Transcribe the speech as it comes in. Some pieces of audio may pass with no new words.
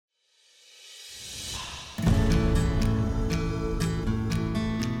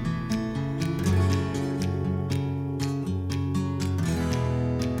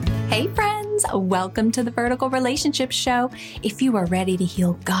Hey friends, welcome to the Vertical Relationship Show. If you are ready to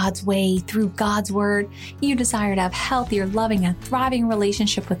heal God's way through God's Word, you desire to have healthier, loving, and thriving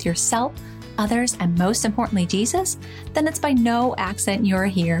relationship with yourself, others, and most importantly, Jesus, then it's by no accident you're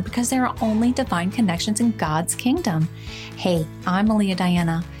here because there are only divine connections in God's kingdom. Hey, I'm Malia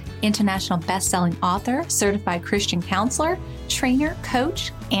Diana, international best-selling author, certified Christian counselor, trainer,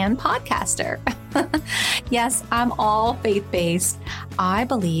 coach, and podcaster. Yes, I'm all faith-based. I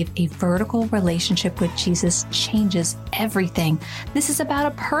believe a vertical relationship with Jesus changes everything. This is about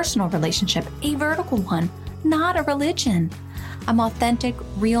a personal relationship, a vertical one, not a religion. I'm authentic,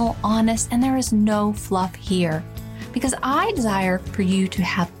 real, honest, and there is no fluff here. Because I desire for you to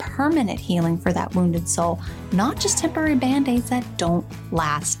have permanent healing for that wounded soul, not just temporary band-aids that don't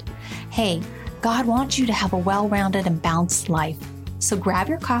last. Hey, God wants you to have a well-rounded and balanced life. So grab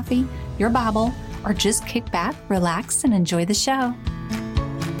your coffee, your Bible, or just kick back, relax, and enjoy the show.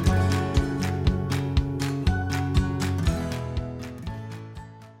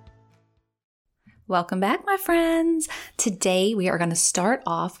 Welcome back, my friends. Today, we are going to start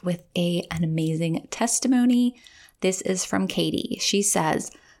off with an amazing testimony. This is from Katie. She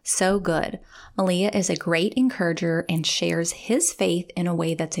says, "So good. Malia is a great encourager and shares his faith in a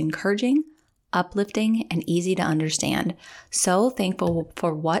way that's encouraging, uplifting, and easy to understand. So thankful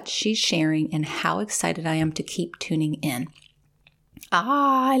for what she's sharing and how excited I am to keep tuning in."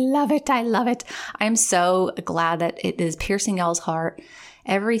 I love it. I love it. I am so glad that it is piercing y'all's heart.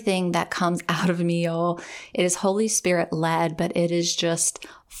 Everything that comes out of me, y'all, it is Holy Spirit led, but it is just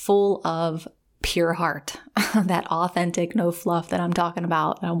full of pure heart, that authentic, no fluff that I'm talking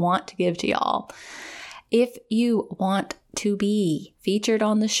about, I want to give to y'all. If you want to be featured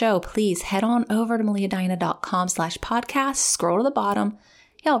on the show, please head on over to maliadiana.com/podcast, scroll to the bottom,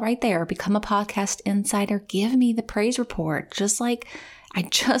 y'all right there, become a podcast insider, give me the praise report, just like I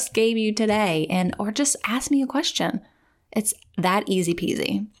just gave you today, or just ask me a question. It's that easy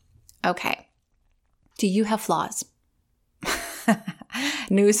peasy. Okay. Do you have flaws?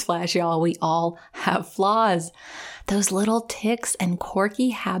 Newsflash, y'all, we all have flaws. Those little tics and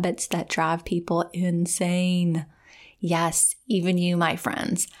quirky habits that drive people insane. Yes, even you, my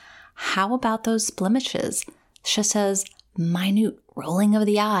friends. How about those blemishes? Just as minute rolling of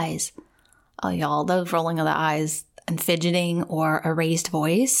the eyes. Oh, y'all, those rolling of the eyes and fidgeting or a raised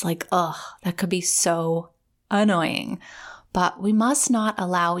voice, that could be so annoying. But we must not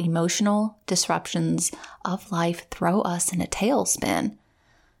allow emotional disruptions of life throw us in a tailspin.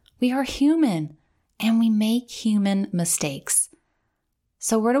 We are human and we make human mistakes.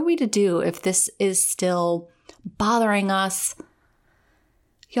 So what are we to do if this is still bothering us?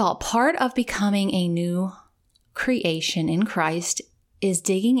 Y'all, part of becoming a new creation in Christ is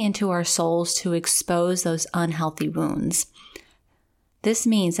digging into our souls to expose those unhealthy wounds. This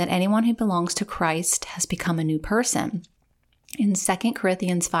means that anyone who belongs to Christ has become a new person. In 2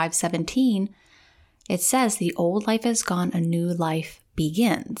 Corinthians 5:17, it says, "The old life is gone, a new life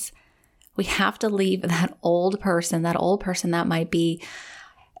begins." We have to leave that old person that might be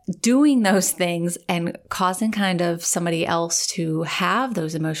doing those things and causing kind of somebody else to have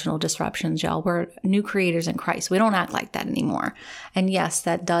those emotional disruptions, y'all. We're new creators in Christ. We don't act like that anymore. And yes,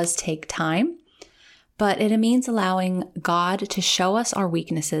 that does take time, but it means allowing God to show us our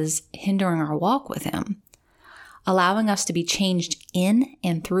weaknesses, hindering our walk with Him. Allowing us to be changed in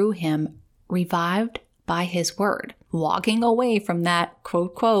and through Him, revived by His word, walking away from that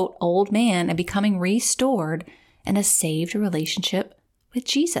quote, quote, old man and becoming restored in a saved relationship with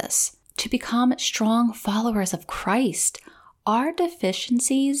Jesus. To become strong followers of Christ, our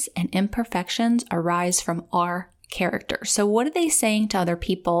deficiencies and imperfections arise from our character. So what are they saying to other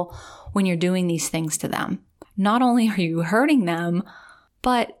people when you're doing these things to them? Not only are you hurting them,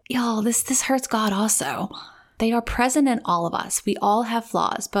 but y'all, this hurts God also. They are present in all of us. We all have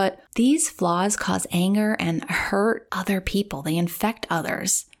flaws, but these flaws cause anger and hurt other people. They infect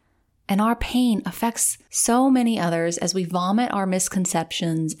others. And our pain affects so many others as we vomit our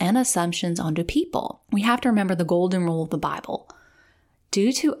misconceptions and assumptions onto people. We have to remember the golden rule of the Bible.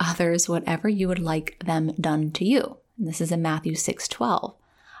 Do to others whatever you would like them done to you. And this is in Matthew 6:12.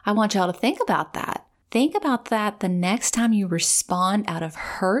 I want y'all to think about that. Think about that the next time you respond out of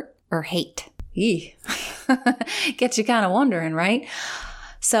hurt or hate. Gets you kind of wondering, right?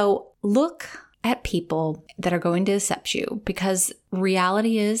 So look at people that are going to accept you, because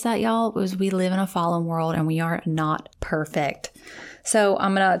reality is that, y'all, we live in a fallen world and we are not perfect. So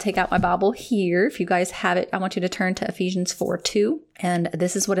I'm going to take out my Bible here. If you guys have it, I want you to turn to Ephesians 4:2. And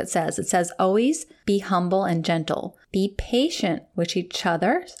this is what it says. It says, "Always be humble and gentle. Be patient with each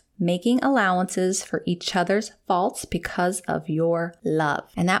other, making allowances for each other's faults because of your love.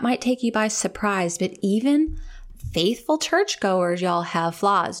 And that might take you by surprise, but even faithful churchgoers, y'all, have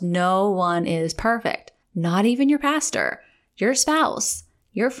flaws. No one is perfect. Not even your pastor, your spouse,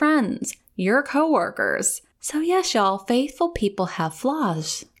 your friends, your coworkers. So yes, y'all, faithful people have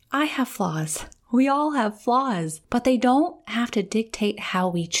flaws. I have flaws. We all have flaws, but they don't have to dictate how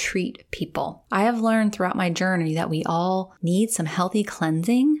we treat people. I have learned throughout my journey that we all need some healthy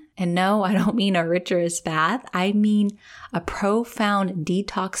cleansing. And no, I don't mean a ritual's bath. I mean a profound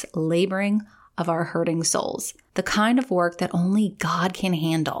detox laboring of our hurting souls. The kind of work that only God can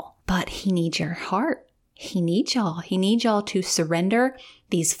handle. But He needs your heart. He needs y'all. He needs y'all to surrender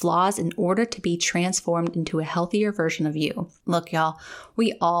these flaws in order to be transformed into a healthier version of you. Look, y'all,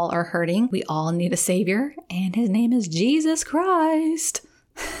 we all are hurting. We all need a Savior, and His name is Jesus Christ.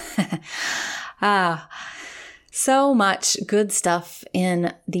 So much good stuff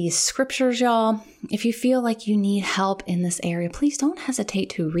in these scriptures, y'all. If you feel like you need help in this area, please don't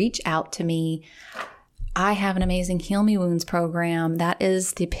hesitate to reach out to me. I have an amazing Heal Me Wounds program. That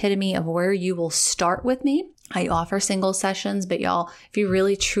is the epitome of where you will start with me. I offer single sessions, but y'all, if you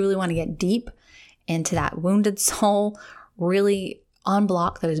really truly want to get deep into that wounded soul, really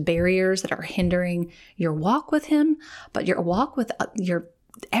unblock those barriers that are hindering your walk with Him, but your walk with your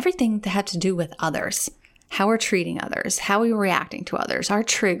everything that had to do with others, how we're treating others, how we're reacting to others, our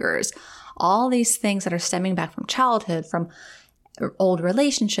triggers, all these things that are stemming back from childhood, from old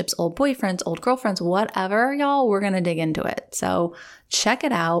relationships, old boyfriends, old girlfriends, whatever, y'all, we're going to dig into it. So check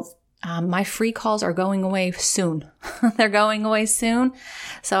it out. My free calls are going away soon. They're going away soon.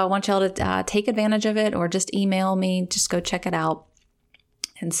 So I want y'all to take advantage of it, or just email me. Just go check it out.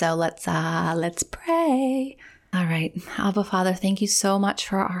 And so let's pray. All right. Abba Father, thank you so much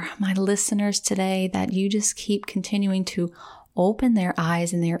for my listeners today, that you just keep continuing to open their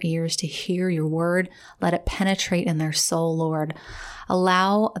eyes and their ears to hear your word. Let it penetrate in their soul, Lord.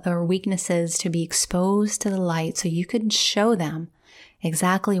 Allow their weaknesses to be exposed to the light so you can show them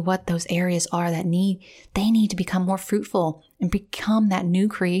exactly what those areas are that they need to become more fruitful and become that new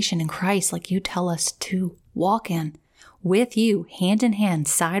creation in Christ, like you tell us to walk in with you, hand in hand,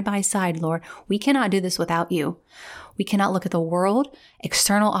 side by side, Lord. We cannot do this without you. We cannot look at the world,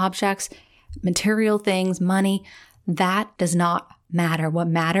 external objects, material things, money. That does not matter. What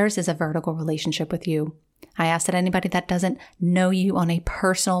matters is a vertical relationship with you. I ask that anybody that doesn't know you on a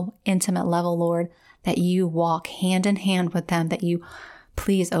personal, intimate level, Lord, that you walk hand in hand with them, that you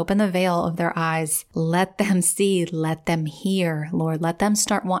please open the veil of their eyes. Let them see, let them hear, Lord. Let them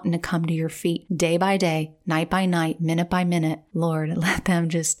start wanting to come to your feet day by day, night by night, minute by minute. Lord, let them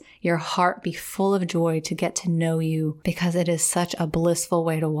your heart be full of joy to get to know you, because it is such a blissful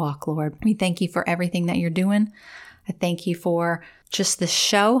way to walk, Lord. We thank you for everything that you're doing. I thank you for just this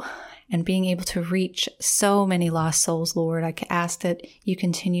show and being able to reach so many lost souls, Lord. I ask that you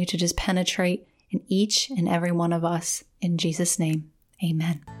continue to just penetrate in each and every one of us. In Jesus' name,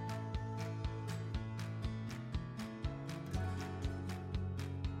 amen.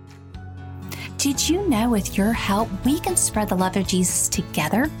 Did you know with your help, we can spread the love of Jesus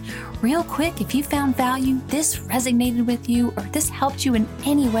together? Real quick, if you found value, this resonated with you, or this helped you in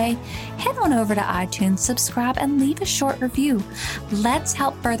any way, head on over to iTunes, subscribe, and leave a short review. Let's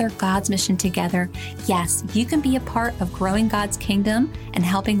help further God's mission together. Yes, you can be a part of growing God's kingdom and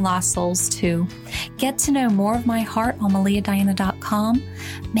helping lost souls too. Get to know more of my heart on maliadiana.com.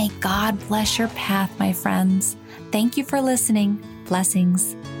 May God bless your path, my friends. Thank you for listening.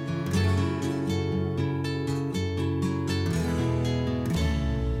 Blessings.